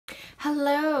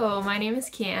Hello, my name is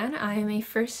Kian. I am a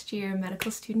first-year medical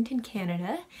student in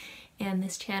Canada, and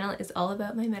this channel is all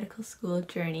about my medical school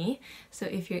journey. So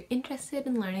if you're interested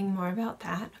in learning more about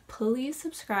that, please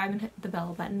subscribe and hit the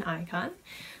bell button icon.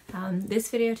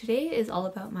 This video today is all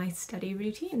about my study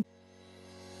routine.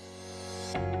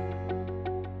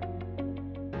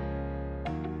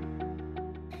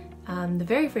 The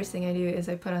very first thing I do is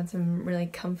I put on some really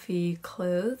comfy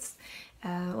clothes.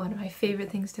 One of my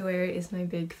favorite things to wear is my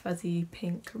big fuzzy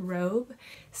pink robe.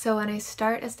 So when I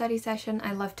start a study session,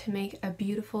 I love to make a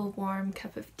beautiful warm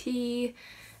cup of tea.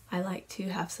 I like to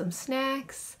have some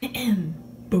snacks.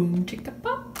 Boom chicka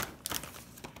pop!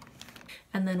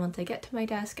 And then once I get to my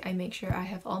desk, I make sure I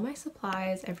have all my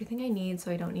supplies, everything I need,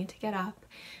 so I don't need to get up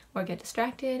or get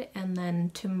distracted. And then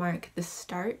to mark the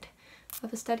start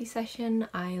of a study session,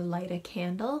 I light a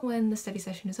candle. When the study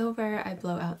session is over, I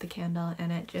blow out the candle,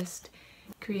 and it just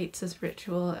creates this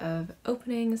ritual of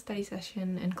opening a study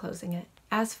session and closing it.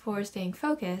 As for staying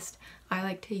focused, I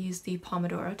like to use the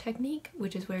Pomodoro technique,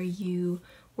 which is where you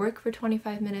work for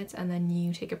 25 minutes and then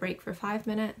you take a break for 5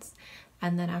 minutes,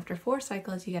 and then after 4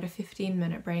 cycles you get a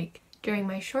 15-minute break. During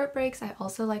my short breaks, I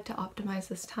also like to optimize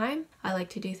this time. I like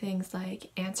to do things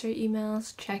like answer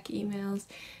emails, check emails,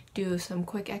 do some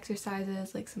quick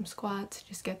exercises like some squats,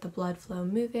 just get the blood flow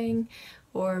moving,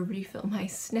 or refill my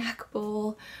snack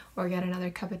bowl, or get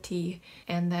another cup of tea.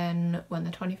 And then when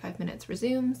the 25 minutes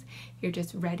resumes, you're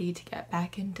just ready to get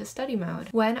back into study mode.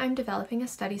 When I'm developing a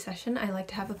study session, I like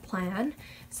to have a plan.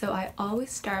 So I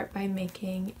always start by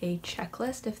making a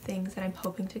checklist of things that I'm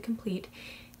hoping to complete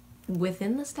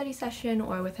within the study session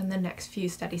or within the next few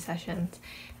study sessions.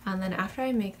 And then after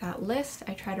I make that list,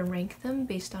 I try to rank them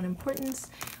based on importance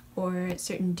or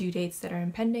certain due dates that are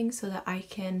impending so that I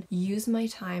can use my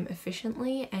time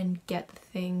efficiently and get the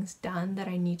things done that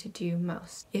I need to do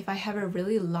most. If I have a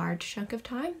really large chunk of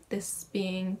time, this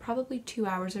being probably 2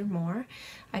 hours or more,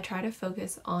 I try to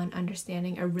focus on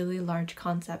understanding a really large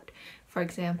concept. For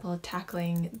example,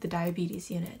 tackling the diabetes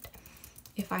unit.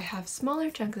 If I have smaller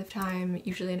chunks of time,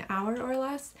 usually an hour or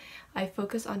less, I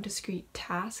focus on discrete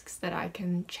tasks that I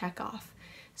can check off.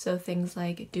 So things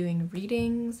like doing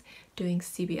readings, doing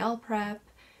CBL prep,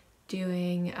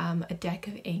 doing a deck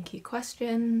of Anki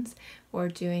questions, or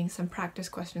doing some practice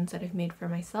questions that I've made for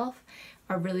myself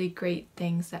are really great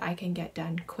things that I can get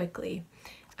done quickly.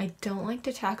 I don't like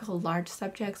to tackle large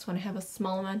subjects when I have a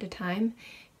small amount of time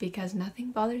because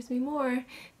nothing bothers me more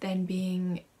than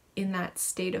being in that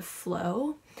state of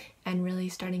flow and really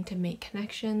starting to make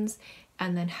connections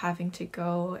and then having to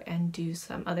go and do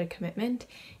some other commitment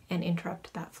and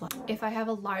interrupt that flow. If I have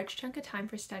a large chunk of time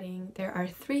for studying, there are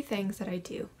 3 things that I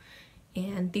do,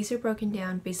 and these are broken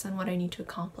down based on what I need to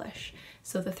accomplish.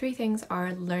 So the 3 things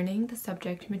are learning the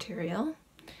subject material,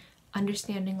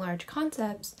 understanding large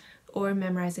concepts, or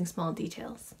memorizing small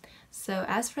details. So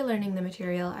as for learning the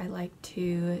material, I like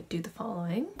to do the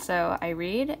following. So I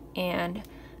read and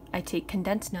I take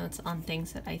condensed notes on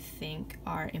things that I think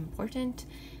are important.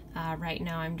 Right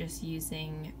now I'm just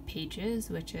using Pages,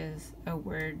 which is a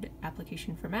Word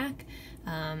application for Mac.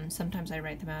 Sometimes I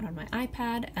write them out on my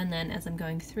iPad, and then as I'm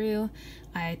going through,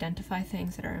 I identify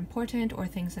things that are important or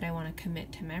things that I want to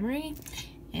commit to memory,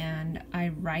 and I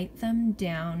write them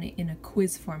down in a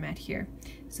quiz format here.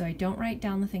 So I don't write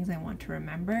down the things I want to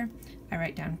remember, I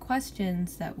write down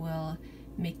questions that will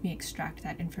make me extract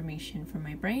that information from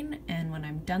my brain, and when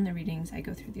I'm done the readings I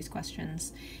go through these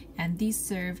questions, and these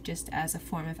serve just as a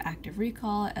form of active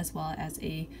recall as well as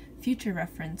a future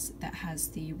reference that has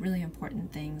the really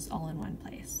important things all in one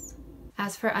place.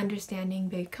 As for understanding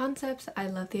big concepts, I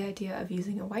love the idea of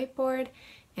using a whiteboard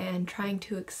and trying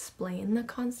to explain the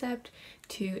concept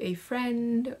to a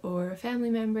friend or a family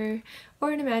member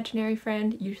or an imaginary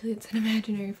friend. Usually it's an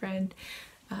imaginary friend.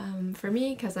 For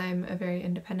me, because I'm a very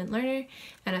independent learner,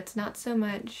 and it's not so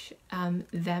much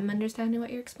them understanding what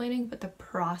you're explaining, but the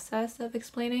process of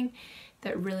explaining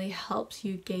that really helps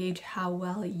you gauge how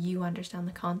well you understand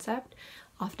the concept.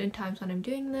 Oftentimes when I'm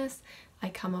doing this, I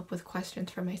come up with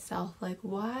questions for myself like,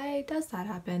 why does that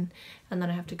happen? And then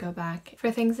I have to go back.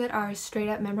 For things that are straight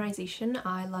up memorization,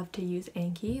 I love to use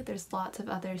Anki. There's lots of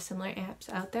other similar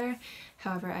apps out there.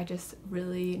 However, I just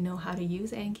really know how to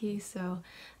use Anki, so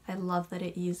I love that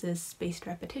it uses spaced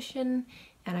repetition,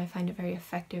 and I find it very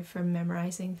effective for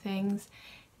memorizing things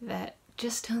that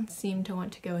just don't seem to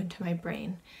want to go into my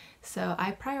brain. So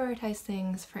I prioritize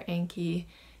things for Anki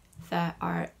that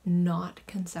are not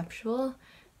conceptual,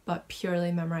 but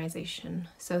purely memorization.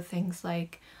 So things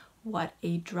like what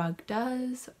a drug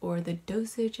does or the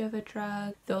dosage of a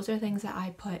drug, those are things that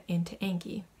I put into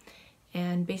Anki.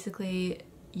 And basically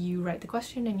you write the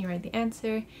question and you write the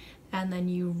answer, and then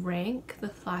you rank the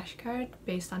flashcard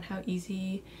based on how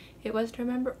easy it was to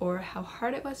remember or how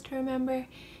hard it was to remember.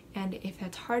 And if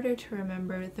it's harder to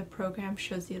remember, the program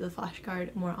shows you the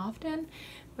flashcard more often,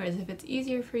 whereas if it's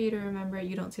easier for you to remember,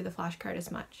 you don't see the flashcard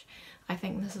as much. I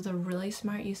think this is a really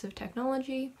smart use of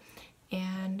technology,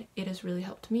 and it has really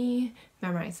helped me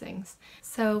memorize things.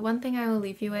 So one thing I will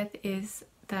leave you with is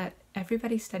that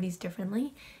everybody studies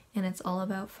differently, and it's all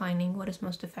about finding what is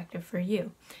most effective for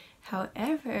you.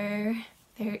 However,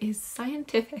 there is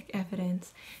scientific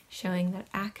evidence showing that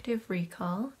active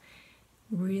recall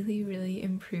really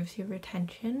improves your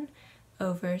retention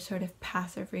over sort of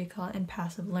passive recall and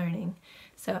passive learning.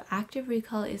 So active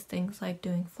recall is things like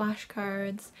doing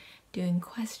flashcards, doing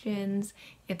questions.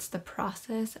 It's the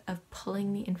process of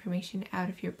pulling the information out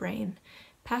of your brain.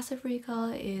 Passive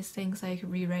recall is things like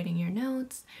rewriting your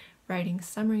notes, writing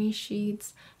summary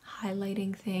sheets,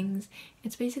 highlighting things.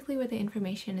 It's basically where the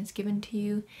information is given to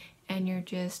you and you're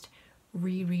just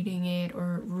rereading it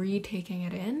or retaking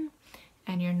it in,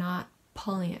 and you're not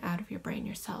pulling it out of your brain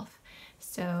yourself.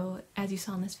 So as you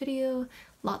saw in this video,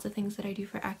 lots of things that I do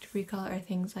for active recall are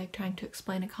things like trying to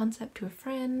explain a concept to a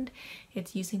friend,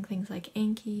 it's using things like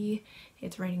Anki,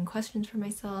 it's writing questions for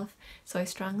myself. So I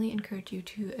strongly encourage you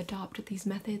to adopt these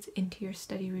methods into your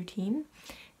study routine.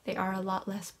 They are a lot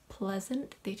less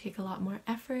pleasant, they take a lot more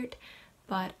effort,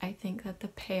 but I think that the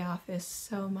payoff is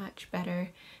so much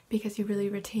better because you really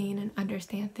retain and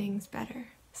understand things better.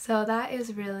 So that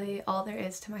is really all there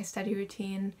is to my study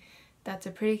routine. That's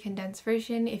a pretty condensed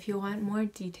version. If you want more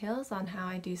details on how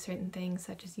I do certain things,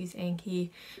 such as use Anki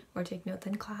or take notes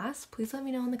in class, please let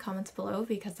me know in the comments below,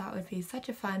 because that would be such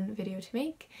a fun video to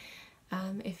make.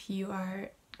 If you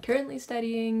are currently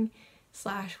studying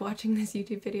 / watching this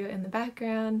YouTube video in the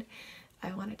background,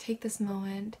 I want to take this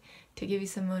moment to give you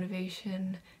some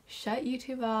motivation. Shut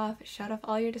YouTube off, shut off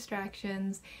all your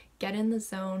distractions, get in the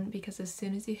zone, because as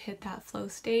soon as you hit that flow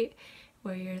state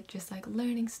where you're just like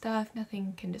learning stuff,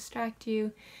 nothing can distract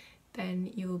you,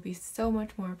 then you will be so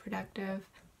much more productive.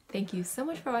 Thank you so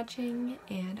much for watching,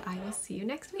 and I will see you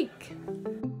next week.